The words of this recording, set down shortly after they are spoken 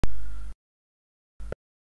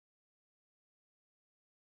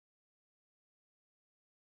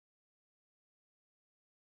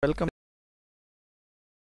Welcome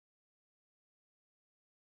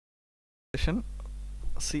session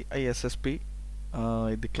CISSP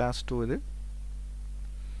இது class 2 இது.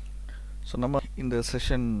 So நம்ம இந்த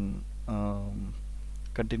செஷன்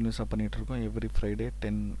கண்டினியூஸாக பண்ணிகிட்ருக்கோம் எவ்ரி ஃப்ரைடே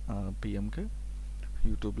 10 PM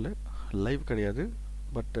யூடியூப்பில். லைவ் கிடையாது,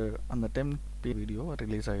 பட் அந்த 10 PM வீடியோ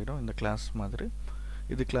ரிலீஸ் ஆகிடும் இந்த கிளாஸ் மாதிரி.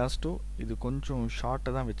 இது கிளாஸ் 2. இது கொஞ்சம்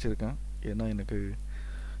ஷார்ட்டாக தான் வச்சுருக்கேன், ஏன்னா எனக்கு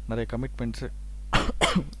நிறைய கமிட்மெண்ட்ஸு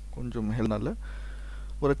கொஞ்சம் ஹெல்னால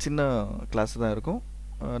ஒரு சின்ன கிளாஸ் தான் இருக்கும்.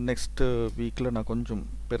 நெக்ஸ்ட்டு வீக்கில் நான் கொஞ்சம்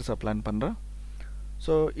பெருசாக பிளான் பண்ணுறேன்.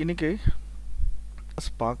 ஸோ இன்றைக்கி கிளாஸ்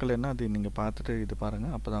பார்க்கலன்னா அது நீங்கள் பார்த்துட்டு இது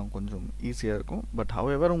பாருங்கள், அப்போ தான் கொஞ்சம் ஈஸியாக இருக்கும். பட்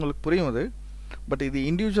ஹவெவர் உங்களுக்கு புரியும் அது, பட் இது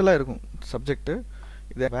இண்டிவிஜுவலாக இருக்கும் சப்ஜெக்ட்டு.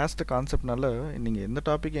 இது வேஸ்ட் கான்செப்ட்னால நீங்கள் எந்த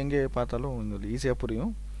டாபிக் எங்கே பார்த்தாலும் உங்களுக்கு ஈஸியாக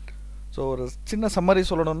புரியும். ஸோ ஒரு சின்ன சம்மரி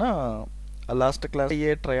சொல்லணும்னா, லாஸ்ட் கிளாஸ்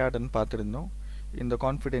ட்ரையாடுன்னு பார்த்துருந்தோம். இந்த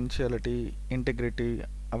கான்ஃபிடென்ஷியாலிட்டி, இன்டெகிரிட்டி,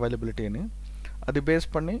 அவைலபிலிட்டின்னு அது பேஸ்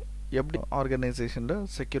பண்ணி எப்படி ஆர்கனைசேஷனில்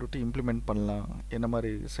செக்யூரிட்டி இம்ப்ளிமெண்ட் பண்ணலாம், என்ன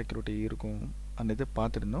மாதிரி செக்யூரிட்டி இருக்கும் அன்னது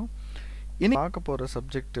பார்த்துருந்தோம். இனி பார்க்க போகிற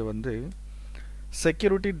சப்ஜெக்ட் வந்து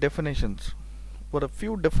செக்யூரிட்டி டெஃபினேஷன்ஸ். ஒரு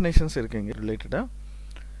ஃபியூ டெஃபினேஷன்ஸ் இருக்குங்க ரிலேட்டடாக.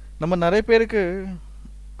 நம்ம நிறைய பேருக்கு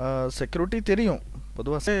செக்யூரிட்டி தெரியும்,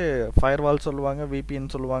 பொதுவாக ஃபயர்வால் சொல்லுவாங்க,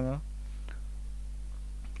 விபிஎன் சொல்லுவாங்க,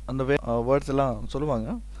 அந்த வேர்ட்ஸ் எல்லாம் சொல்லுவாங்க.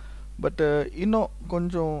 பட் இன்னும்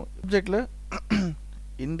கொஞ்சம் சப்ஜெக்டில்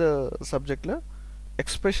இந்த சப்ஜெக்டில்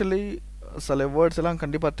எக்ஸ்பெஷலி சில வேர்ட்ஸ் எல்லாம்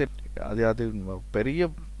கண்டிப்பாக தெரியும். அது பெரிய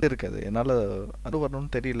இருக்காது, என்னால் அது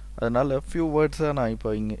வரணும்னு தெரியல. அதனால் ஃபியூ வேர்ட்ஸை நான்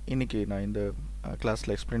இப்போ இன்றைக்கி நான் இந்த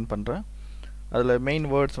கிளாஸில் எக்ஸ்பிளைன் பண்ணுறேன். அதில் மெயின்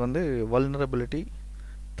வேர்ட்ஸ் வந்து வல்னரபிலிட்டி,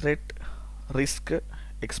 த்ரெட், ரிஸ்க்,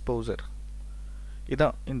 எக்ஸ்போசர்.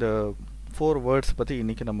 இதான் இந்த 4 வேர்ட்ஸ் பற்றி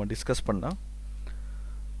இன்றைக்கி நம்ம டிஸ்கஸ் பண்ணலாம்.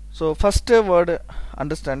 So first word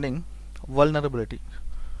understanding vulnerability.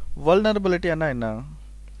 வல்னரபிலிட்டின்னா என்ன?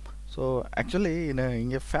 ஸோ ஆக்சுவலி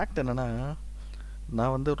இங்கே ஃபேக்ட் என்னென்னா,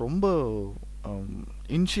 நான் வந்து ரொம்ப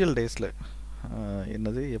இனிஷியல் டேஸில்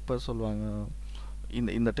என்னது எப்போ சொல்லுவாங்க,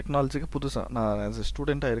 இந்த டெக்னாலஜிக்கு புதுசாக நான் ஆஸ் எ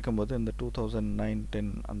ஸ்டூடெண்ட்டாக இருக்கும்போது இந்த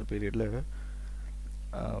 2009-10 அந்த பீரியடில்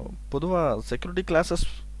பொதுவாக செக்யூரிட்டி கிளாஸஸ்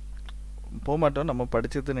போக மாட்டோம். நம்ம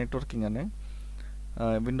படித்தது நெட்வொர்க்கிங்கானு,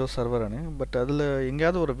 விண்டோஸ் சர்வரானு. பட் அதில்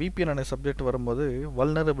எங்கேயாவது ஒரு விபிஎன் சப்ஜெக்ட் வரும்போது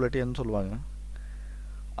வல்னரபிலிட்டின்னு சொல்லுவாங்க.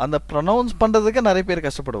 அந்த ப்ரொனவுன்ஸ் பண்ணுறதுக்கு நிறைய பேர்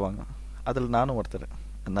கஷ்டப்படுவாங்க. அதில் நானும் ஒருத்தர்.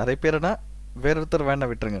 நிறைய பேர்னா வேற ஒருத்தர்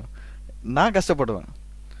வேண்டாம் விட்டுருங்க, நான் கஷ்டப்படுவேன்.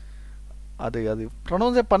 அது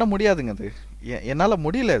ப்ரொனவுன்ஸே பண்ண முடியாதுங்க, அது என்னால்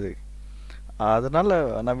முடியல. அது அதனால்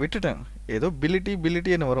நான் விட்டுட்டேன். ஏதோ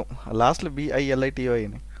பிலிட்டின்னு வரும், லாஸ்ட்டில்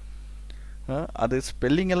BILITOன்னு. அது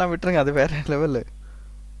ஸ்பெல்லிங் எல்லாம் விட்டுருங்க, அது வேறு லெவலு.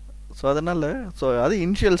 ஸோ அதனால் அது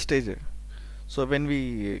initial stage. So when we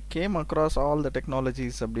came across all the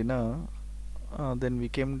technologies அப்படின்னா then we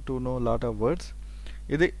came to know lot of words.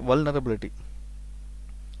 இது வல்னரபிலிட்டி.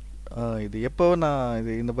 இது எப்போ நான்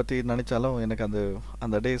இதை பற்றி நினச்சாலும் எனக்கு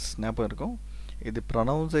அந்த டேஸ் ஞாபகம் இருக்கும். இது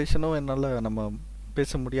ப்ரொனவுன்சேஷனும் என்னால் நம்ம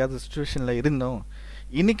பேச முடியாத சுச்சுவேஷனில் இருந்தோம்.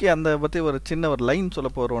 இன்றைக்கி அந்த பற்றி ஒரு சின்ன ஒரு லைன்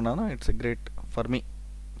சொல்ல போகிறோன்னா, it's a great for me,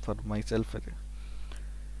 for my self. அது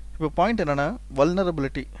இப்போ பாயிண்ட் என்னென்னா,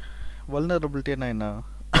 வல்னரபிலிட்டின்னா என்ன?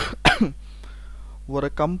 ஒரு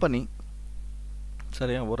கம்பெனி,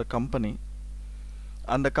 சரியா, ஒரு கம்பெனி,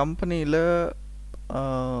 அந்த கம்பெனியில்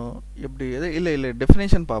எப்படி இல்லை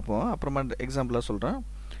டெஃபினேஷன் பார்ப்போம், அப்புறமா எக்ஸாம்பிளாக சொல்கிறேன்.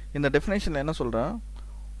 இந்த டெஃபினேஷனில் என்ன சொல்கிறேன்,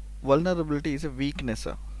 vulnerability is a weakness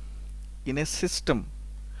in a system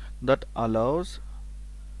that allows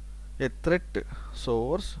a thread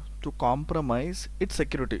source to compromise it's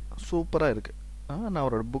security. சூப்பராக இருக்குது. நான்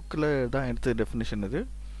ஒரு புக்கில் தான் எடுத்த டெஃபினேஷன் இது.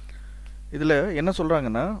 இதில் என்ன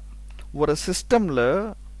சொல்கிறாங்கன்னா, ஒரு சிஸ்டமில்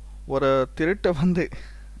ஒரு திருட்டை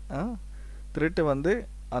வந்து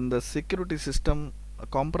அந்த செக்யூரிட்டி சிஸ்டம்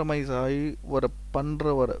காம்ப்ரமைஸ் ஆகி ஒரு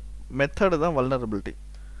பண்ணுற ஒரு மெத்தடு தான் வல்னரபிலிட்டி.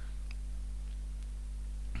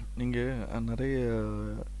 நீங்கள் நிறைய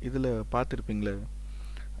இதில் பார்த்துருப்பீங்களே,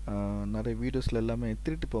 நிறைய வீடியோஸில் எல்லாமே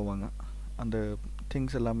திருட்டு போவாங்க. அந்த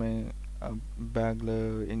திங்ஸ் எல்லாமே பேக்கில்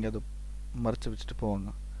எங்கேயாவது மறைச்சி வச்சுட்டு போவாங்க.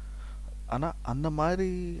 ஆனால் அந்த மாதிரி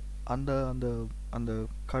அந்த அந்த அந்த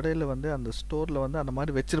கடையில் வந்து அந்த ஸ்டோரில் வந்து அந்த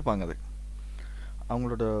மாதிரி வச்சுருப்பாங்க. அது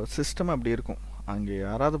அவங்களோட சிஸ்டம் அப்படி இருக்கும். அங்கே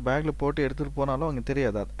யாராவது பேக்கில் போட்டு எடுத்துகிட்டு போனாலும் அங்கே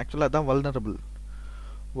தெரியாது. அது ஆக்சுவலாக அதுதான் வல்னரபிள்.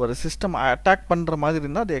 ஒரு சிஸ்டம் அட்டாக் பண்ணுற மாதிரி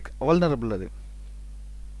இருந்தால் அது வல்னரபிள்.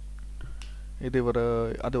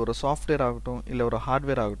 அது ஒரு சாஃப்ட்வேர் ஆகட்டும், இல்லை ஒரு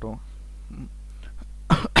ஹார்ட்வேர் ஆகட்டும்.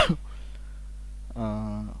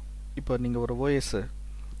 இப்போ நீங்கள் ஒரு OS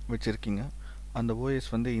வச்சுருக்கீங்க, அந்த OS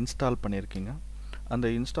வந்து இன்ஸ்டால் பண்ணியிருக்கீங்க. அந்த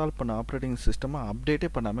இன்ஸ்டால் பண்ண ஆப்ரேட்டிங் சிஸ்டமை அப்டேட்டே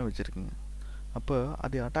பண்ணாமல் வச்சுருக்கீங்க. அப்போ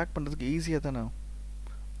அது அட்டாக் பண்ணுறதுக்கு ஈஸியாக தானே,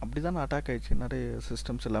 அப்படி தானே அட்டாக் ஆகிடுச்சு நிறைய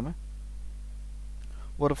சிஸ்டம்ஸ் எல்லாமே.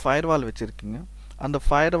 ஒரு ஃபயர்வால் வச்சுருக்கீங்க. அந்த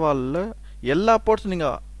ஃபயர்வாலில் எல்லா போர்ட்ஸும்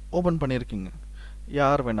நீங்கள் ஓப்பன் பண்ணியிருக்கீங்க,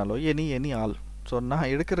 யார் வேணாலும், எனி ஆல். ஸோ நான்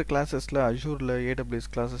எடுக்கிற கிளாஸஸில் அஷூரில்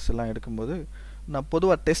ஏடபிள்யூஎஸ் கிளாஸஸ் எல்லாம் எடுக்கும்போது நான்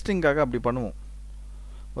பொதுவாக டெஸ்டிங்காக அப்படி பண்ணுவோம்.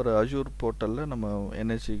 ஒரு அஷூர் போர்ட்டலில் நம்ம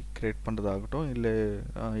எனர்ஜி க்ரியேட் பண்ணுறதாகட்டும், இல்லை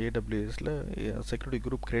ஏடபிள்யூஎஸில் செக்யூரிட்டி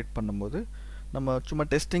குரூப் க்ரியேட் பண்ணும்போது நம்ம சும்மா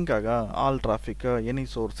டெஸ்டிங்காக ஆல் டிராஃபிக்கு, any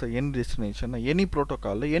source, any destination, any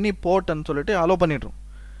protocol, any போர்ட்னு சொல்லிட்டு அலோ பண்ணிடுறோம்.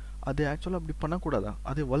 அது ஆக்சுவலாக அப்படி பண்ணக்கூடாதா?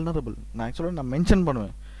 அது வல்னரபிள். நான் மென்ஷன்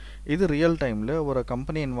பண்ணுவேன், இது ரியல் டைமில் ஒரு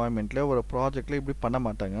கம்பெனி என்வாயன்மெண்ட்டில் ஒரு ப்ராஜெக்டில் இப்படி பண்ண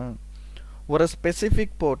மாட்டாங்க. ஒரு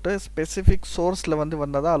ஸ்பெசிஃபிக் போர்ட்டு ஸ்பெசிஃபிக் சோர்ஸில்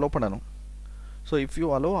வந்தால் தான் அலோ பண்ணணும். So if you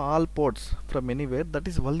allow all ports from anywhere, that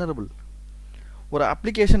is vulnerable. ஒரு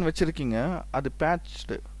அப்ளிகேஷன் வச்சுருக்கீங்க, அது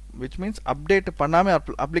பேட்ச்டு, விச் மீன்ஸ் அப்டேட்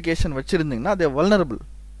பண்ணாமல் அப்ளிகேஷன் வச்சுருந்தீங்கன்னா அது வல்னரபிள்.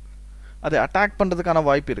 அதை அட்டாக் பண்ணுறதுக்கான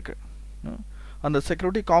வாய்ப்பு இருக்குது. அந்த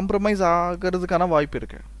செக்யூரிட்டி காம்ப்ரமைஸ் ஆகிறதுக்கான வாய்ப்பு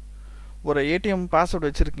இருக்குது. ஒரு ஏடிஎம் பாஸ்வேர்டு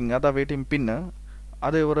வச்சுருக்கீங்க, அதாவது ஏடிஎம் பின்னு,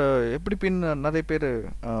 அது ஒரு எப்படி பின் நிறைய பேர்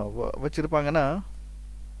வச்சுருப்பாங்கன்னா,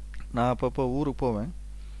 நான் அப்பப்போ ஊருக்கு போவேன்,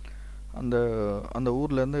 அந்த அந்த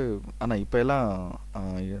ஊர்லேருந்து, ஆனால் இப்போ எல்லாம்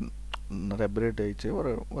நிறைய அப்கிரேட் ஆகிடுச்சு,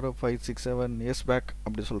 ஒரு 5-6-7 இயர்ஸ் பேக்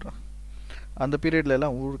அப்படி சொல்கிறேன். அந்த பீரியட்ல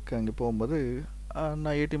எல்லாம் ஊருக்கு அங்கே போகும்போது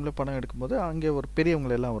நான் ஏடிஎம்மில் பணம் எடுக்கும்போது அங்கே ஒரு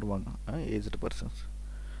பெரியவங்களெல்லாம் வருவாங்க, ஏஜ்டு பர்சன்ஸ்.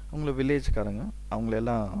 அவங்கள வில்லேஜ்காரங்க,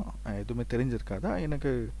 அவங்களெல்லாம் எதுவுமே தெரிஞ்சிருக்காது.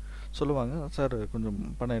 எனக்கு சொல்லுவாங்க, சார் கொஞ்சம்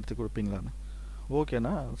பணம் எடுத்து கொடுப்பீங்களான்னு.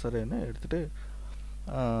 ஓகேண்ணா சரின்னு எடுத்துகிட்டு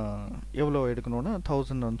எவ்வளோ எடுக்கணுன்னா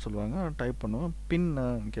 1000ன்னு சொல்லுவாங்க. டைப் பண்ணுவேன், பின்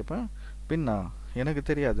கேட்பேன். பின்னா எனக்கு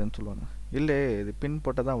தெரியாதுன்னு சொல்லுவாங்க. இல்லை இது பின்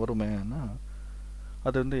போட்டால் தான் வருமேன்னா,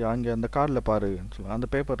 அது அங்கே அந்த கார்டில் பாருன்னு சொல்லுவாங்க. அந்த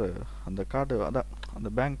பேப்பர், அந்த கார்டு, அதான்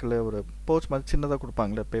அந்த பேங்க்கில் ஒரு பவுச் மாதிரி சின்னதாக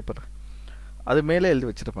கொடுப்பாங்களே பேப்பர், அது மேலே எழுதி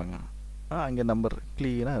வச்சுருப்பாங்க. அங்கே நம்பர்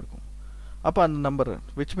க்ளீனாக இருக்கும். அப்போ அந்த நம்பர்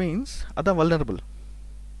விச் மீன்ஸ் அதான் வல்னரபிள்.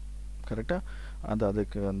 கரெக்டாக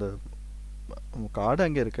அதுக்கு அந்த கார்டு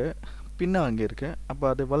அங்கே இருக்கு, பின்னா அங்கே இருக்கு, அப்போ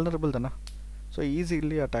அது வல்னரபிள் தானே. ஸோ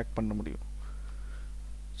ஈஸிலி அட்டாக் பண்ண முடியும்.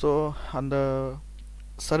 ஸோ அந்த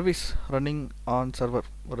சர்வீஸ் ரன்னிங் ஆன் சர்வர்,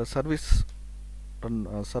 ஒரு சர்வீஸ்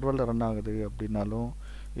சர்வரில் ரன் ஆகுது அப்படின்னாலும்,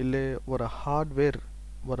 இல்லை ஒரு ஹார்ட்வேர்,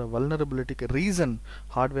 ஒரு வல்னரபிலிட்டிக்கு ரீசன்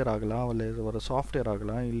ஹார்ட்வேர் ஆகலாம், இல்லை ஒரு சாஃப்ட்வேர்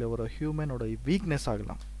ஆகலாம், இல்லை ஒரு ஹியூமனோட வீக்னஸ்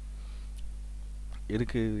ஆகலாம்.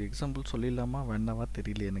 இதுக்கு எக்ஸாம்பிள் சொல்லிடலாமா வேண்டாமா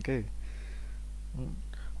தெரியல எனக்கு.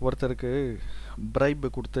 ஒருத்தருக்கு பிரைப்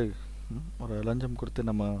கொடுத்து, ஒரு லஞ்சம் கொடுத்து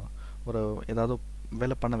நம்ம ஒரு ஏதாவது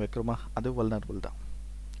வேலை பண்ண வைக்கிறோமா, அது வல்னரபிள் தான்.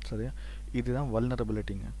 சரியா? இதுதான்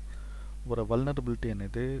வல்னரபிலிட்டிங்க. ஒரு வல்னரபிலிட்டி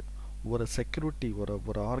என்னது, ஒரு செக்யூரிட்டி,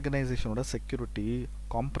 ஒரு ஆர்கனைசேஷனோட செக்யூரிட்டி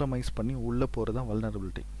காம்ப்ரமைஸ் பண்ணி உள்ளே போகிறது தான்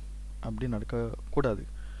வல்னரபிலிட்டி. அப்படி நடக்கக்கூடாது.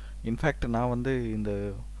 இன்ஃபேக்ட் நான் இந்த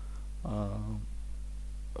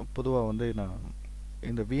பொதுவாக நான்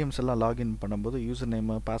இந்த விஎம்ஸ் எல்லாம் லாகின் பண்ணும்போது யூசர்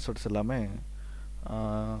நேமு, பாஸ்வேர்ட்ஸ் எல்லாமே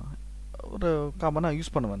ஒரு காமனாக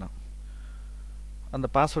யூஸ் பண்ணுவேன் நான். அந்த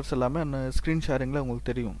பாஸ்வேர்ட்ஸ் எல்லாமே அந்த ஸ்க்ரீன் ஷேரிங்கில் உங்களுக்கு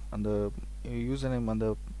தெரியும், அந்த யூசர் நேம், அந்த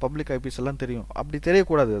பப்ளிக் ஐபிஸ் எல்லாம் தெரியும். அப்படி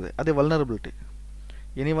தெரியக்கூடாது, அதே vulnerability.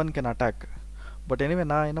 Any one can attack. But anyway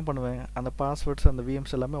நான் என்ன பண்ணுவேன், அந்த பாஸ்வேர்ட்ஸ், அந்த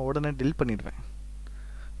விஎம்ஸ் எல்லாமே உடனே டில் பண்ணிடுவேன்.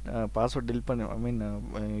 பாஸ்வேர்ட் டில் பண்ணி, ஐ மீன்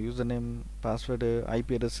user name, password,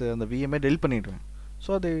 IP address, அந்த விஎம்ஏ டில் பண்ணிவிடுவேன்.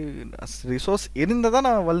 ஸோ அது ரிசோர்ஸ் இருந்தால் தான்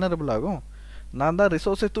நான் வல்னரபிள் ஆகும். நான் தான்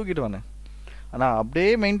ரிசோர்ஸே தூக்கிடுவேன். ஆனால்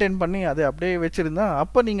அப்படியே மெயின்டைன் பண்ணி அதை அப்படியே வச்சுருந்தா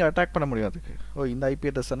அப்போ நீங்கள் அட்டாக் பண்ண முடியும். அதுக்கு இந்த ஐபி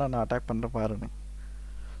அட்ரஸ்னா நான் அட்டாக் பண்ணுறேன் பாருன்னு.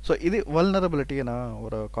 ஸோ இது வல்னரபிலிட்டியை நான்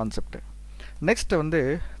ஒரு கான்செப்ட். நெக்ஸ்ட்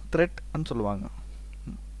த்ரெட்ன்னு சொல்லுவாங்க.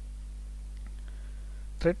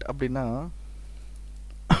 த்ரெட் அப்படின்னா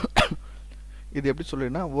இது எப்படி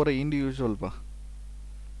சொல்லுன்னா, ஒரு இண்டிவிஜுவல்ப்பா,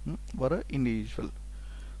 ஒரு individual.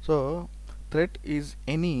 So threat is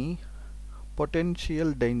any potential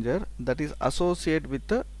danger that is associated with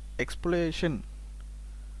the exploitation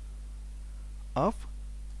of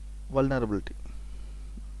vulnerability.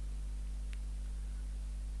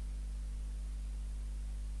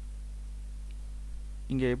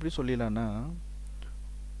 இங்க எப்படி சொல்லிடலாம்னா,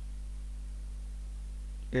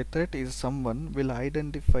 a threat is someone will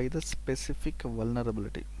identify the specific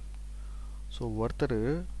vulnerability. So ஒருத்தர்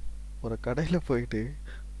ஒரு கடையில் போயிட்டு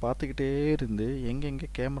பார்த்துக்கிட்டே இருந்து எங்கெங்கே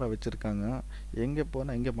கேமரா வச்சுருக்காங்க, எங்கே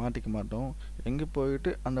போனால் எங்கே மாட்டிக்க மாட்டோம், எங்கே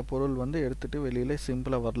போயிட்டு அந்த பொருள் எடுத்துகிட்டு வெளியில்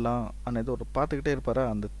சிம்பிளாக வரலாம் அன்னது ஒரு பார்த்துக்கிட்டே இருப்பாரா,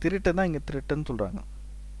 அந்த திருட்டை தான் இங்கே திருட்டுன்னு சொல்கிறாங்க.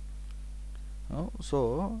 ஸோ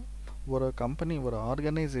ஒரு கம்பெனி, ஒரு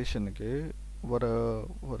ஆர்கனைசேஷனுக்கு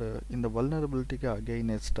ஒரு இந்த வல்னரபிலிட்டிக்கு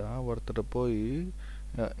அகெய்னஸ்டாக ஒருத்தர் போய்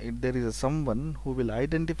there is someone who will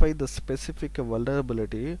identify the specific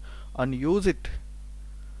vulnerability and use it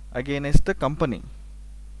against the company.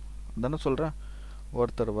 தானே சொல்கிறேன்.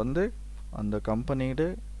 ஒருத்தர் அந்த கம்பெனியோட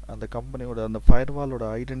அந்த கம்பெனியோட அந்த ஃபயர்வாலோட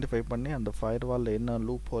ஐடென்டிஃபை பண்ணி அந்த ஃபயர்வாலில் என்ன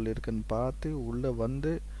லூப் ஹோல் இருக்குன்னு பார்த்து உள்ளே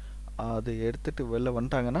வந்து அதை எடுத்துகிட்டு வெளில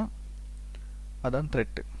வந்துட்டாங்கன்னா அதான்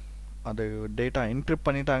த்ரெட்டு. அது டேட்டா என்கிரிப்ட்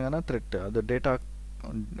பண்ணிட்டாங்கன்னா த்ரெட்டு, அது டேட்டா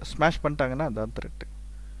ஸ்மாஷ் பண்ணிட்டாங்கன்னா அதான் த்ரெட்டு.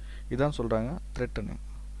 இதான் சொல்கிறாங்க த்ரெட்டுன்னு.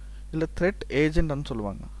 இல்லை த்ரெட் ஏஜென்ட்னு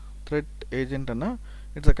சொல்லுவாங்க. Thread ஏஜென்ட்னா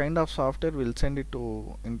it's a kind of software will send it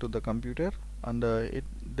into the computer and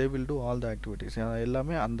they will do all the activities.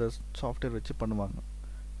 எல்லாமே அந்த சாஃப்ட்வேர் வச்சு பண்ணுவாங்க.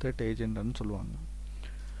 த்ரெட் ஏஜென்ட்னு சொல்லுவாங்க.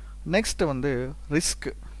 நெக்ஸ்ட் வந்து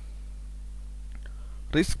ரிஸ்க்கு.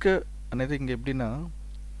 ரிஸ்க்கு అనేది இங்கே எப்படின்னா,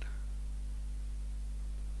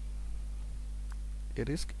 a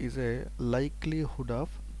risk is a likelihood of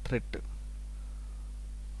threat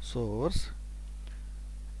source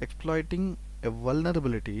exploiting a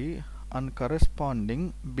vulnerability and corresponding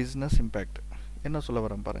business impact. என்ன சொல்ல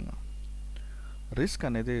வரேன் பாருங்க. ரிஸ்க்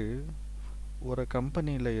అనేది ஒரு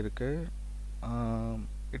கம்பெனியில் இருக்கு.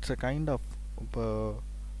 இட்ஸ் அ கைண்ட் ஆஃப், இப்போ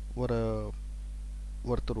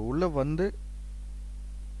ஒருத்தர் உள்ளே வந்து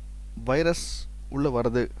வைரஸ் உள்ளே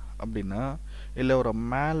வருது அப்படின்னா, இல்லை ஒரு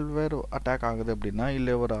மேல்வேர் அட்டாக் ஆகுது அப்படின்னா,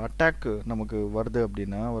 இல்லை ஒரு அட்டாக்கு நமக்கு வருது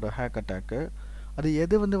அப்படின்னா, ஒரு ஹேக் அட்டாக்கு, அது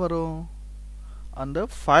எது வந்து வரும்? அந்த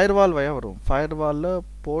ஃபயர்வால் வழியாக வரும். ஃபயர்வாலில்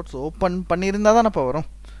போர்ட்ஸ் ஓப்பன் பண்ணியிருந்தால் தான் இப்போ வரும்.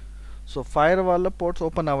 ஸோ ஃபயர்வாலில் போர்ட்ஸ்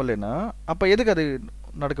ஓப்பன் ஆகலைன்னா அப்போ எதுக்கு அது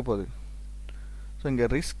நடக்க போகுது? ஸோ இங்கே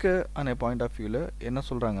ரிஸ்க்கு அనే பாயிண்ட் ஆஃப் வியூவில் என்ன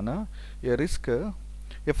சொல்கிறாங்கன்னா, ஏ risk,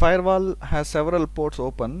 A firewall has several ports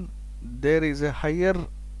open, there is a higher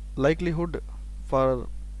likelihood for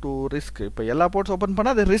to risk. இப்போ எல்லா போர்ட்ஸ் ஓப்பன்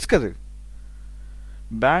பண்ணால் அது ரிஸ்க். அது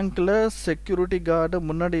பேங்க்கில் செக்யூரிட்டி கார்டு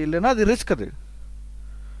முன்னாடி இல்லைன்னா அது ரிஸ்க். அது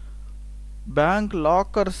பேங்க்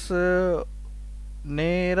லாக்கர்ஸு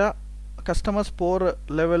நேராக கஸ்டமர்ஸ் போகிற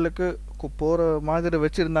லெவலுக்கு போகிற மாதிரி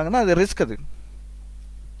வச்சுருந்தாங்கன்னா அது ரிஸ்க். அது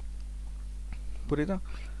புரியுதா?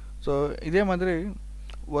 ஸோ இதே மாதிரி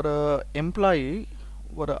ஒரு எம்ப்ளாயி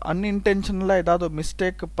ஒரு அன்இன்டென்ஷனலாக ஏதாவது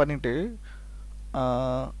மிஸ்டேக் பண்ணிவிட்டு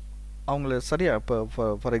அவங்கள சரியா, இப்போ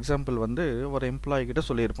ஃபார் எக்ஸாம்பிள் வந்து ஒரு எம்ப்ளாயி கிட்ட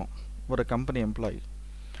சொல்லியிருப்போம், ஒரு கம்பெனி எம்ப்ளாயி.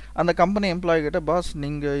 அந்த கம்பெனி எம்ப்ளாயி கிட்ட, பாஸ்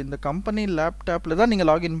நீங்கள் இந்த கம்பெனி லேப்டாப்பில் தான் நீங்கள்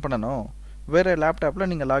லாகின் பண்ணணும், வேறு லேப்டாப்பில்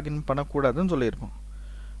நீங்கள் லாகின் பண்ணக்கூடாதுன்னு சொல்லியிருப்போம்.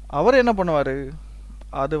 அவர் என்ன பண்ணுவார்?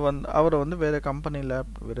 அது வந்து அவரை வந்து வேறு கம்பெனி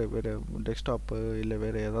வேறு டெஸ்க்டாப்பு இல்லை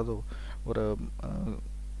வேறு ஏதாவது ஒரு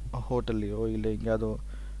ஹோட்டல்லையோ இல்லை எங்கேயாவது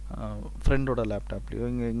ஃப்ரெண்டோட லேப்டாப்லேயோ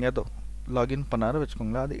எங்கேயாவது லாகின் பண்ணாரு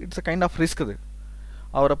வச்சுக்கோங்களேன். அது it's a kind of risk. அது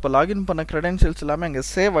அவர் அப்போ லாகின் பண்ண க்ரெடென்ஷியல்ஸ் எல்லாமே அங்கே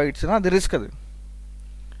சேவ் ஆகிடுச்சுன்னா அது ரிஸ்க். அது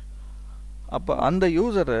அப்போ அந்த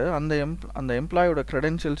யூசரு அந்த எம்ப்ளாயோட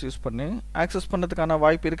க்ரெடென்ஷியல்ஸ் யூஸ் பண்ணி ஆக்சஸ் பண்ணுறதுக்கான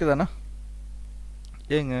வாய்ப்பு இருக்குதானே?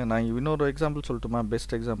 ஏங்க நான் இன்னொரு எக்ஸாம்பிள் சொல்லட்டுமா?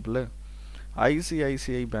 பெஸ்ட் எக்ஸாம்பிள்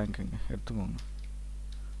ஐசிஐசிஐ பேங்க்குங்க எடுத்துக்கோங்க.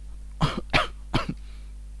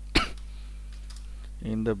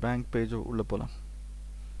 இந்த பேங்க் பேஜ் உள்ளே போகலாம்.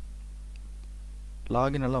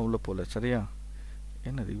 லாகின் எல்லாம் உள்ளே போகல, சரியா?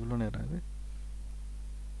 என்னது இவ்வளோ நேரம்? அது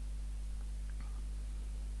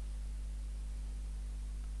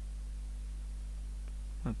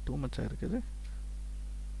டூ மச்சாக இருக்குது.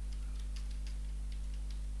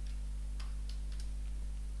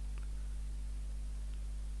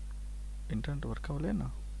 இன்டர்நெட் ஒர்க் ஆகலையா?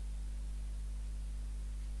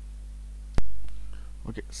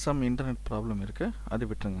 ஓகே, சம் இன்டர்நெட் ப்ராப்ளம் இருக்குது, அது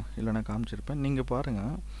விட்டுருங்க, இல்லைனா காமிச்சிருப்பேன். நீங்கள்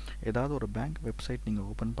பாருங்கள், ஏதாவது ஒரு பேங்க் வெப்சைட் நீங்கள்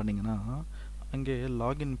ஓப்பன் பண்ணிங்கன்னா அங்கே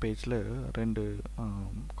லாகின் பேஜில் 2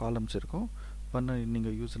 காலம்ஸ் இருக்கும். ஒன்று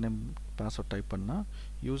நீங்கள் யூசர் நேம் பாஸ்வேர்ட் டைப் பண்ணால்,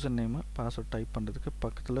 யூசர் நேமை பாஸ்வேர்ட் டைப் பண்ணுறதுக்கு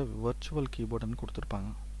பக்கத்தில் வர்ச்சுவல் கீபோர்டுன்னு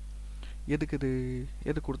கொடுத்துருப்பாங்க.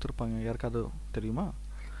 எது கொடுத்துருப்பாங்க யாருக்காவது தெரியுமா?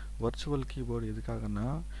 வர்ச்சுவல் கீபோர்டு எதுக்காகனா,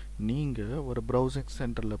 நீங்கள் ஒரு ப்ரௌசிங்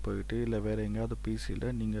சென்டரில் போயிட்டு இல்லை வேறு எங்கேயாவது பிசியில்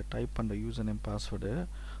நீங்கள் டைப் பண்ணுற யூசர் நேம் பாஸ்வேர்டு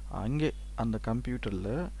அங்கே அந்த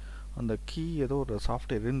கம்ப்யூட்டரில் அந்த கீ ஏதோ ஒரு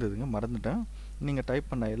சாஃப்ட்வேர் இருந்ததுங்க, மறந்துட்டேன். நீங்கள்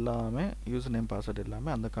டைப் பண்ண எல்லாமே யூசர் நேம் பாஸ்வேர்டு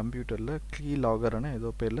எல்லாமே அந்த கம்ப்யூட்டரில் கீ லாகர்னு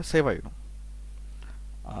ஏதோ பேரில் சேவ் ஆகிடும்.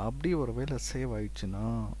 அப்படி ஒரு வேளை சேவ் ஆகிடுச்சுன்னா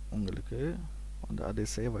உங்களுக்கு அது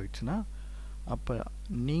சேவ் ஆகிடுச்சுன்னா அப்போ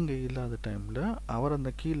நீங்கள் இல்லாத டைமில் அவர் அந்த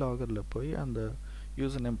கீ லாகரில் போய் அந்த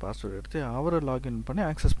யூசர் நேம் பாஸ்வேர்டு எடுத்து அவரை லாகின் பண்ணி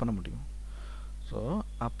ஆக்சஸ் பண்ண முடியும். ஸோ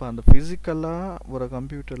அப்போ அந்த ஃபிசிக்கலாக ஒரு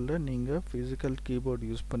கம்ப்யூட்டரில் நீங்கள் ஃபிசிக்கல் கீபோர்டு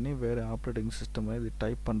யூஸ் பண்ணி வேறு ஆப்ரேட்டிங் சிஸ்டம் இது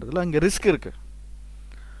டைப் பண்ணுறதுல அங்கே ரிஸ்க் இருக்குது.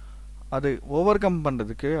 அது ஓவர் கம்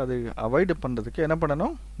பண்ணுறதுக்கு, அது அவாய்டு பண்ணுறதுக்கு என்ன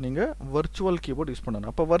பண்ணணும்? நீங்கள் வர்ச்சுவல் கீபோர்டு யூஸ் பண்ணணும்.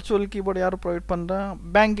 அப்போ வர்ச்சுவல் கீபோர்டு யார் ப்ரொவைட் பண்ணுறான்?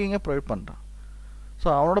 பேங்கிங்கை ப்ரொவைட் பண்ணுறான். ஸோ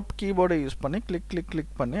அவனோட கீபோர்டை யூஸ் பண்ணி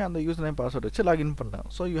கிளிக் பண்ணி அந்த யூசர் நேம் பாஸ்வேர்டு வச்சு லாகின் பண்ணலாம்.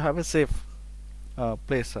 So you have a safe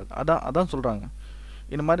place. அதான் சொல்கிறாங்க.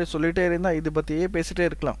 இந்த மாதிரி சொல்லிகிட்டே இருந்தால் இது பற்றியே பேசிகிட்டே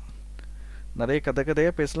இருக்கலாம், நிறைய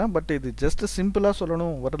கதையாக பேசலாம். பட் இது ஜஸ்ட் சிம்பிளாக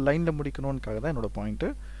சொல்லணும், ஒரு லைனில் முடிக்கணும்னுக்காக தான் என்னோடய பாயிண்ட்டு.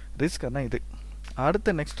 ரிஸ்க் ஆனால் இது.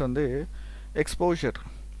 அடுத்த நெக்ஸ்ட் வந்து exposure.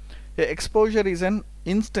 Exposure is an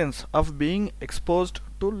instance of being exposed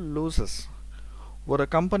to losses. ஒரு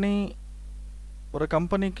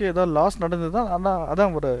கம்பெனிக்கு ஏதாவது லாஸ் நடந்தது தான்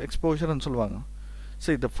அதான் ஒரு எக்ஸ்போஜர்னு சொல்லுவாங்க.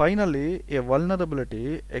 See, finally a vulnerability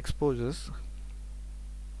exposes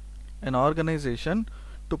an organization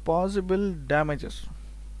to possible damages.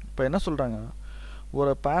 இப்போ என்ன சொல்கிறாங்க,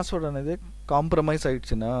 ஒரு பாஸ்வேர்டு అనేది காம்ப்ரமைஸ்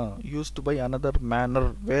ஆயிடுச்சுன்னா யூஸ்டு பை அனதர் மேனர்,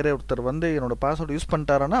 வேற ஒருத்தர் வந்து என்னோட பாஸ்வேர்டு யூஸ்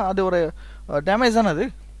பண்ணிட்டாருன்னா அது ஒரு டேமேஜ் தானே அது.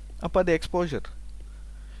 அப்போ அது exposure.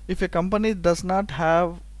 If a company does not have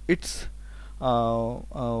it's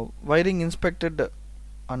வைரிங் inspected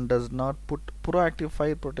and does not put proactive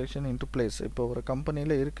fire protection into place. இப்போ ஒரு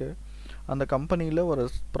கம்பெனியில் இருக்குது, அந்த கம்பெனியில் ஒரு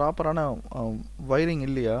ப்ராப்பரான வைரிங்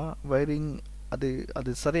இல்லையா, வைரிங்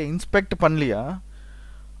அது சரியாக இன்ஸ்பெக்ட் பண்ணலையா,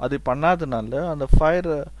 அது பண்ணாதனால அந்த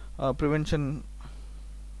ஃபயர் ப்ரிவென்ஷன்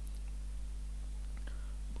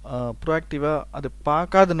ப்ரோஆக்டிவாக அது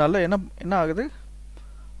பார்க்காதனால என்ன ஆகுது,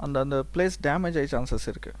 அந்த பிளேஸ் டேமேஜ் ஆகி சான்சஸ்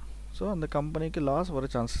இருக்குது. ஸோ அந்த கம்பெனிக்கு லாஸ் வர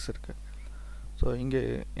சான்சஸ் இருக்குது. ஸோ இங்கே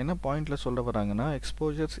என்ன பாயிண்டில் சொல்ல வராங்கன்னா,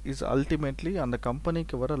 எக்ஸ்போஜர்ஸ் இஸ் அல்டிமேட்லி அந்த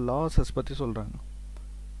கம்பெனிக்கு வர லாஸஸ் பற்றி சொல்கிறாங்க.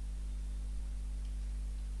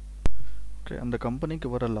 ஓகே, அந்த கம்பெனிக்கு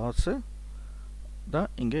வர லாஸு தான்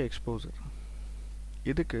இங்கே எக்ஸ்போஜர்.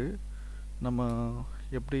 இதுக்கு நம்ம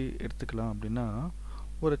எப்படி எடுத்துக்கலாம் அப்படின்னா,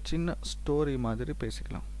 ஒரு சின்ன ஸ்டோரி மாதிரி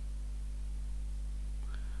பேசிக்கலாம்.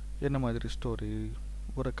 என்ன மாதிரி ஸ்டோரி?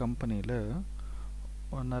 ஒரு கம்பெனியில்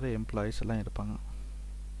நிறைய எம்ப்ளாயீஸ் எல்லாம் இருப்பாங்க,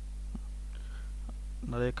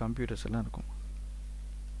 நிறைய கம்ப்யூட்டர்ஸ் எல்லாம் இருக்கும்.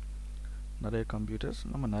 நிறைய கம்ப்யூட்டர்ஸ்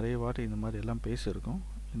நம்ம நிறைய வாட்டி இந்த மாதிரி எல்லாம் பேசியிருக்கோம்.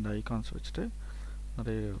 இந்த ஐகான்ஸ் வச்சுட்டு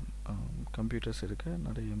நிறைய கம்ப்யூட்டர்ஸ் இருக்குது,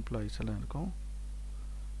 நிறைய எம்ப்ளாயீஸ் எல்லாம் இருக்கும்,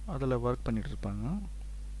 அதில் ஒர்க் பண்ணிகிட்டு இருப்பாங்க.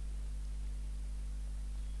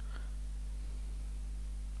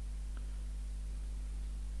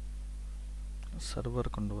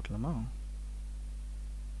 சர்வர் கொண்டு வரலாமா?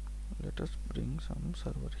 let us bring some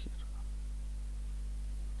server here.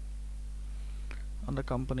 அந்த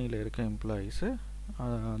கம்பெனியில் இருக்க எம்ப்ளாயீஸு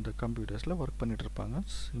அந்த கம்ப்யூட்டர்ஸில் ஒர்க் பண்ணிகிட்டு இருப்பாங்க,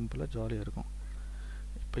 சிம்பிளாக ஜாலியாக இருக்கும்.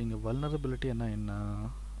 இப்போ இங்கே வல்னரபிலிட்டி என்ன,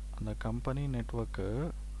 அந்த கம்பெனி நெட்வொர்க்கு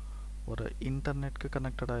ஒரு இன்டர்நெட்க்கு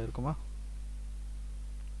கனெக்டடாக இருக்குமா?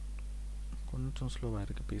 கொஞ்சம் ஸ்லோவாக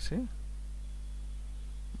இருக்குது பிசி.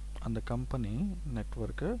 அந்த கம்பெனி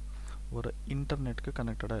நெட்வொர்க்கு ஒரு இன்டர்நெட்க்கு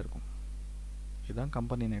கனெக்டடாக இருக்கும். இதுதான்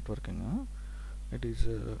company நெட்வொர்க்குங்க. It is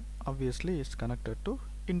obviously is connected to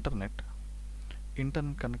internet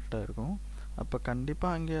கனெக்டடாக இருக்கும். அப்போ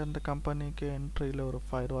கண்டிப்பாக அங்கே அந்த கம்பெனிக்கு என்ட்ரியில் ஒரு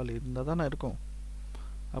ஃபயர்வால் இருந்தால் தானே இருக்கும்.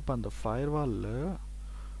 அப்போ அந்த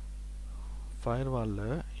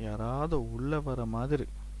ஃபயர்வாலில் யாராவது உள்ளே வர மாதிரி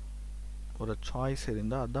ஒரு சாய்ஸ்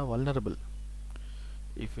இருந்தால் அதுதான் vulnerable.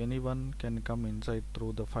 If any one can come inside through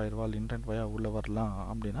the firewall, internet வயா உள்ளே வரலாம்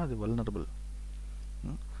அப்படின்னா அது வல்னரபிள்.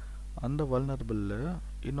 அந்த வல்னரபிளில்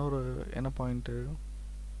இன்னொரு என்ன பாயிண்ட்டு,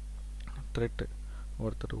 த்ரெட்டு.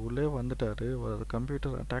 ஒருத்தர் உள்ளே வந்துட்டார், ஒரு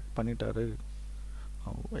கம்ப்யூட்டர் அட்டாக் பண்ணிட்டாரு,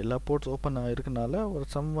 எல்லா போர்ட்ஸ் ஓப்பன் ஆகிருக்கனால ஒரு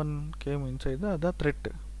சம் ஒன் கேம் இன்சைட் தான், அதுதான்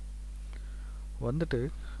த்ரெட்டு.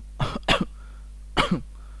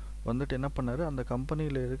 வந்துட்டு என்ன பண்ணார், அந்த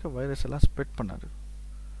கம்பெனியில் இருக்க வைரஸ் எல்லாம் ஸ்ப்ரெட் பண்ணார்.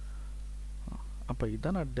 அப்போ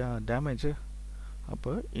இதுதானே டேமேஜு.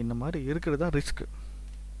 அப்போ இந்த மாதிரி இருக்கிறது தான் ரிஸ்க்கு.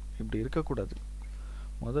 இப்படி இருக்கக்கூடாது.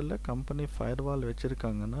 முதல்ல கம்பெனி ஃபயர்வால்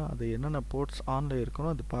வச்சுருக்காங்கன்னா அது என்னென்ன போர்ட்ஸ் ஆனில்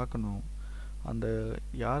இருக்கணும் அது பார்க்கணும், அந்த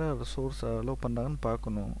யார் சோர்ஸ் அலோவ் பண்ணுறாங்கன்னு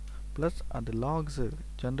பார்க்கணும், ப்ளஸ் அது லாக்ஸு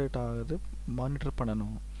ஜென்ரேட் ஆகுது மானிட்டர்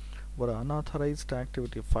பண்ணணும். ஒரு அன்ஆத்தரைஸ்ட்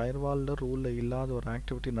ஆக்டிவிட்டி, ஃபயர்வாலில் ரூலில் இல்லாத ஒரு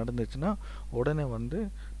ஆக்டிவிட்டி நடந்துச்சுன்னா உடனே வந்து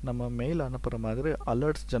நம்ம மெயில் அனுப்புகிற மாதிரி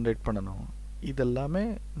அலர்ட்ஸ் ஜென்ரேட் பண்ணணும். இதெல்லாமே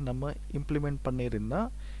நம்ம இம்ப்ளிமெண்ட்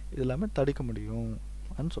பண்ணியிருந்தால் இதெல்லாமே தடுக்க முடியும்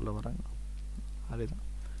அப்படின்னு சொல்ல வராங்க. அதுதான்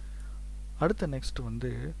அடுத்த நெக்ஸ்ட் வந்து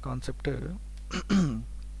கான்செப்டு.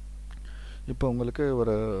 இப்போ உங்களுக்கு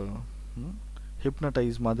ஒரு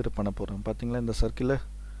ஹிப்னடைஸ் மாதிரி பண்ண போகிறேன். பார்த்தீங்களா இந்த சர்க்கிளை,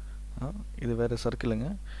 இது வேறு சர்க்கிளுங்க.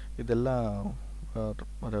 இதெல்லாம்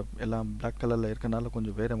எல்லாம் பிளாக் கலரில் இருக்கனால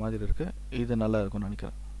கொஞ்சம் வேறு மாதிரி இருக்குது. இது நல்லா இருக்கும்னு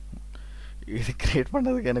நினைக்கிறேன். இது க்ரியேட்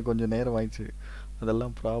பண்ணுறதுக்கு எனக்கு கொஞ்சம் நேரம் ஆயிடுச்சு.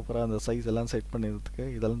 அதெல்லாம் ப்ராப்பராக அந்த சைஸ் எல்லாம் செட் பண்ணுறதுக்கு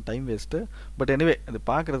இதெல்லாம் டைம் வேஸ்ட்டு. பட் எனிவே அது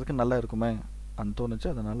பார்க்குறதுக்கு நல்லா இருக்குமே அந்த தோணுச்சு,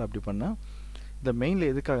 அதனால் அப்படி பண்ணேன். இந்த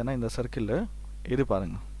மெயினில் எதுக்காகனா இந்த சர்க்கிளில் இது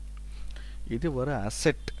பாருங்கள், இது ஒரு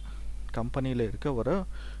அசெட். கம்பெனியில் இருக்க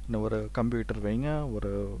ஒரு கம்ப்யூட்டர் வைங்க,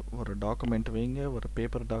 ஒரு டாக்குமெண்ட் வைங்க, ஒரு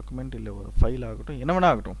பேப்பர் டாக்குமெண்ட் இல்லை ஒரு ஃபைல் ஆகட்டும், என்ன வேணா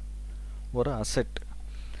ஆகட்டும், ஒரு அசெட்.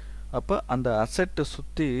 அப்போ அந்த அசெட்டை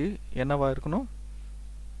சுற்றி என்னவாக இருக்கணும்,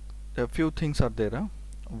 few things are there.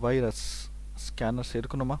 Virus scanners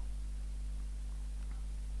இருக்கணுமா?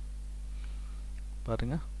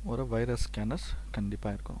 பாருங்கள், ஒரு வைரஸ் ஸ்கேனர்ஸ்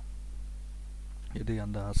கண்டிப்பாக இருக்கணும். இது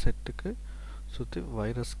அந்த அசெட்டுக்கு சுற்றி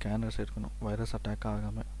வைரஸ் ஸ்கேனர்ஸ் இருக்கணும், வைரஸ் அட்டாக்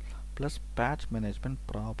ஆகாமல். ப்ளஸ் பேட்ச் மேனேஜ்மெண்ட்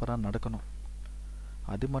ப்ராப்பராக நடக்கணும்.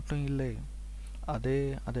 அது மட்டும் இல்லை,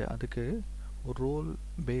 அதுக்கு role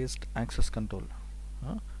paste access control,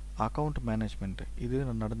 account management இது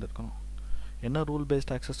நடந்திருக்கணும். என்ன rule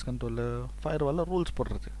paste access control? ஃபயர்வாலில் rules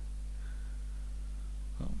போடுறது.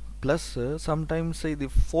 ப்ளஸ் சம்டைம்ஸ் இது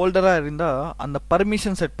ஃபோல்டராக இருந்தால் அந்த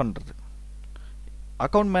பர்மிஷன் செட் பண்ணுறது.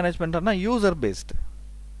 அக்கௌண்ட் மேனேஜ்மெண்ட்னா யூசர் பேஸ்டு,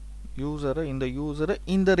 யூசரை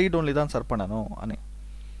இந்த ரீட் ஒன்லி தான் சர்வ் பண்ணணும் அனே.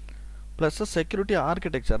 ப்ளஸ் செக்யூரிட்டி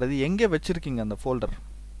ஆர்கிடெக்சர், அது எங்கே வச்சுருக்கீங்க அந்த ஃபோல்டர்,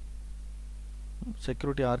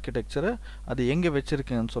 செக்யூரிட்டி ஆர்கிடெக்சரை அது எங்கே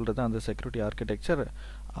வச்சுருக்கீங்கன்னு சொல்கிறது அந்த செக்யூரிட்டி ஆர்கிடெக்சர்.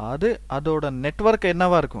 அதோட நெட்வொர்க்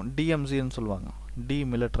என்னவாக இருக்கும்? டிஎம்சின்னு சொல்லுவாங்க,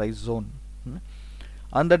 டீமிலிட்டரைஸ் ஜோன்.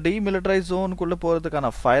 அந்த டீமிலிட்டரைஸ் ஜோனுக்குள்ளே போகிறதுக்கான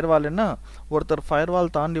ஃபயர்வால் என்ன? ஒருத்தர்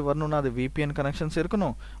ஃபயர்வால் தாண்டி வரணும்னா அது விபிஎன் கனெக்ஷன்ஸ்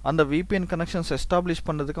இருக்கணும். அந்த விபிஎன் கனெக்ஷன்ஸ் எஸ்டாப்ளிஷ்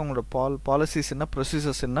பண்ணுறதுக்கு அவங்களோட பாலிசிஸ் என்ன,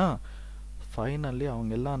 ப்ரொசீஜர்ஸ் என்ன. ஃபைனலி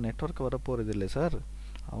அவங்க எல்லாம் நெட்வொர்க் வரப்போகிறது இல்லை சார்.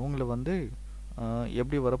 அவங்கள வந்து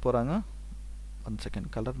எப்படி வரப்போகிறாங்க? 1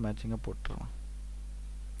 செகண்ட் கலர் மேட்சிங்காக போட்டுருவோம்,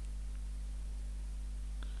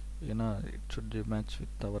 ஏன்னா it should match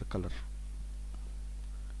with our colour.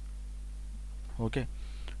 Okay,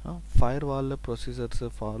 ஃபயர்வாலில் procedures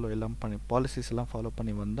follow எல்லாம் பண்ணி, பாலிசிஸ் எல்லாம் ஃபாலோ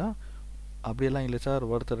பண்ணி வந்தால், அப்படியெல்லாம் இல்லை சார்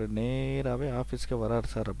ஒருத்தர் நேராகவே ஆஃபீஸ்க்கு வராரு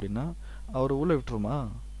சார் அப்படின்னா அவர் உள்ளே விட்டுருமா?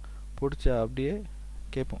 பிடிச்ச அப்படியே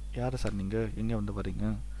கேட்போம், யார் சார் நீங்கள், எங்கே வந்து வரீங்க?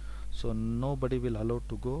 So nobody will allow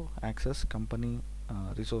to go access company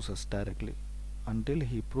resources directly until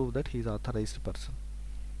he prove that he is authorized person.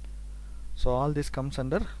 So all this comes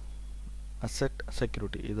under asset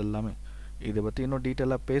security. இதெல்லாமே இதை பற்றி இன்னும்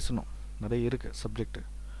டீட்டெயிலாக பேசணும், நிறைய இருக்குது சப்ஜெக்ட்டு.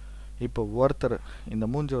 இப்போ இந்த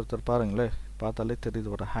மூஞ்சி ஒருத்தர் பாருங்களேன், பார்த்தாலே தெரியுது,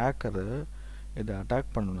 ஒரு ஹேக்கரு இதை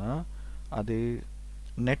அட்டாக் பண்ணுனா அது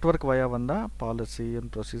நெட்வொர்க் வயா வந்தால் பாலிசி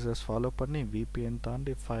அண்ட் ப்ரொசீஜர்ஸ் ஃபாலோ பண்ணி விபிஎன்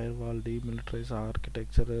தாண்டி ஃபயர்வால், டீமிலிட்டரைஸ்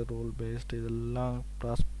ஆர்கிடெக்சரு, ரோல் பேஸ்டு இதெல்லாம்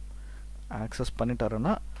ஆக்சஸ்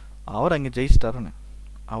பண்ணிட்டாருன்னா அவர் அங்கே ஜெயிச்சிட்டாருன்னு.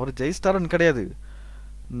 அவர் ஜெயிச்சிட்டாருன்னு கிடையாது,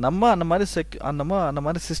 நம்ம அந்த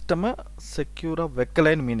மாதிரி சிஸ்டமை செக்யூராக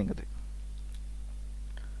வைக்கலைன்னு மீனிங்.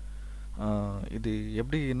 இது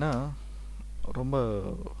எப்படின்னா, ரொம்ப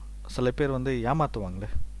சில பேர் வந்து ஏமாற்றுவாங்களே,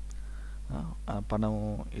 பணம்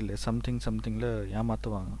இல்லை சம்திங்கில்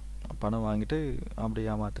ஏமாற்றுவாங்க. பணம் வாங்கிட்டு அப்படி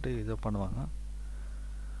ஏமாற்றிட்டு இதை பண்ணுவாங்க.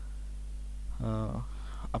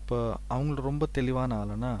 அப்போ அவங்கள ரொம்ப தெளிவான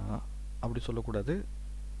ஆளுன்னா அப்படி சொல்லக்கூடாது.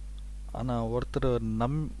 ஆனால் ஒருத்தர்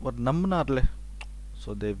நம்பினார்ல,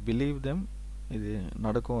 ஸோ தே பிலீவ் தெம் இது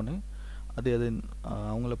நடக்கும்னு, அது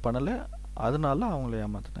அவங்கள பண்ணலை, அதனால அவங்கள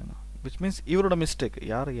ஏமாற்றிட்டாங்க. விச் மீன்ஸ் இவரோட மிஸ்டேக்,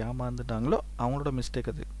 யார் ஏமாந்துட்டாங்களோ அவங்களோட மிஸ்டேக்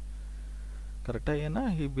அது, கரெக்டாக, ஏன்னா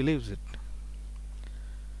ஹி பிலீவ்ஸ் இட்.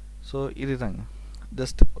 ஸோ இதுதாங்க,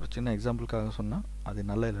 ஜஸ்ட் ஒரு சின்ன எக்ஸாம்பிளுக்காக சொன்னால், அது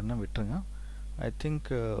நல்லா இல்லைன்னா விட்டுருங்க. I think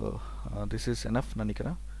this is enough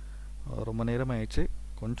நினைக்கிறேன். ரொம்ப நேரம் ஆயிடுச்சு,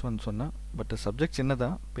 கொஞ்சம் வந்து சொன்னேன். பட் சப்ஜெக்ட்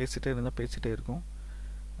சின்னதாக, பேசிகிட்டே இருந்தால் பேசிகிட்டே இருக்கும்.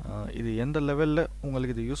 இது எந்த லெவலில்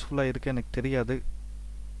உங்களுக்கு இது யூஸ்ஃபுல்லாக இருக்குது எனக்கு தெரியாது.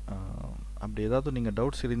 அப்படி ஏதாவது நீங்கள்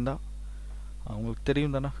டவுட்ஸ் இருந்தால் உங்களுக்கு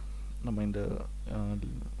தெரியும் தானே, நம்ம இந்த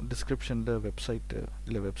டிஸ்கிரிப்ஷனில்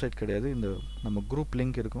வெப்சைட் கிடையாது, இந்த நம்ம குரூப்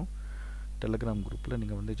லிங்க் இருக்கும், டெலகிராம் குரூப்பில்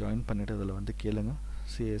நீங்கள் வந்து ஜாயின் பண்ணிவிட்டு அதில் வந்து கேளுங்க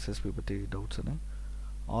CISSP பற்றி டவுட்ஸ்னு.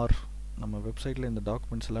 ஆர் நம்ம வெப்சைட்டில் இந்த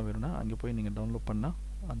டாக்குமெண்ட்ஸ் எல்லாம் வேணும்னா அங்கே போய் நீங்கள் டவுன்லோட் பண்ணால்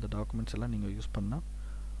அந்த டாக்குமெண்ட்ஸ் எல்லாம் நீங்கள் யூஸ் பண்ணால்.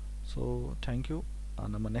 So thank you.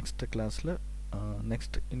 நம்ம நெக்ஸ்ட் கிளாஸில்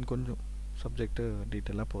கொஞ்சம் சப்ஜெக்ட்டு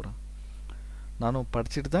டீட்டெயிலாக போகிறேன். நானும்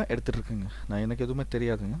படிச்சுட்டு தான் எடுத்துகிட்ருக்கேங்க, நான் எனக்கு எதுவுமே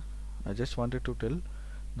தெரியாதுங்க. I just wanted to tell,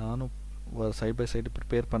 நானும் சைட் பை சைடு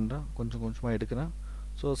ப்ரிப்பேர் பண்ணுறேன், கொஞ்சம் கொஞ்சமாக எடுக்கிறேன்.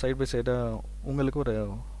 ஸோ சைட் பை சைடாக உங்களுக்கு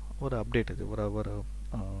ஒரு அப்டேட், இது ஒரு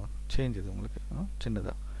சேஞ்ச், இது உங்களுக்கு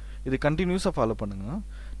சின்னதாக. இது கண்டினியூஸாக ஃபாலோ பண்ணுங்கள்.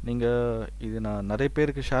 நீங்கள் இது நான் நிறைய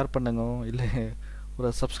பேருக்கு ஷேர் பண்ணுங்க, இல்லை ஒரு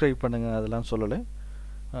சப்ஸ்கிரைப் பண்ணுங்கள், அதெல்லாம் சொல்லலை.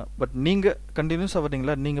 பட் நீங்கள் கண்டினியூஸாக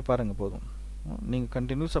வரீங்களா, நீங்கள் பாருங்கள் போதும், நீங்கள்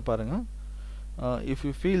கண்டினியூஸாக பாருங்கள். இஃப்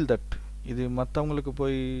யூ ஃபீல் தட் இது மற்றவங்களுக்கு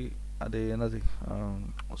போய் அது என்னது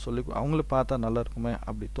சொல்லி அவங்கள பார்த்தா நல்லா இருக்குமே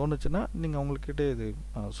அப்படி தோணுச்சுன்னா நீங்கள் அவங்கக்கிட்ட இது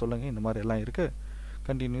சொல்லுங்கள், இந்த மாதிரி எல்லாம் இருக்குது,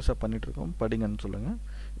 கண்டினியூஸாக பண்ணிகிட்ருக்கோம், படிங்கன்னு சொல்லுங்கள்.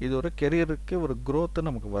 இது ஒரு கெரியருக்கு ஒரு க்ரோத்து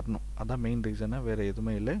நமக்கு வரணும், அதான் மெயின் ரீசனாக, வேறு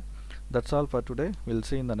எதுவுமே இல்லை. That's all for today. Will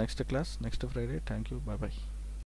see in the next class next Friday. Thank you. Bye bye.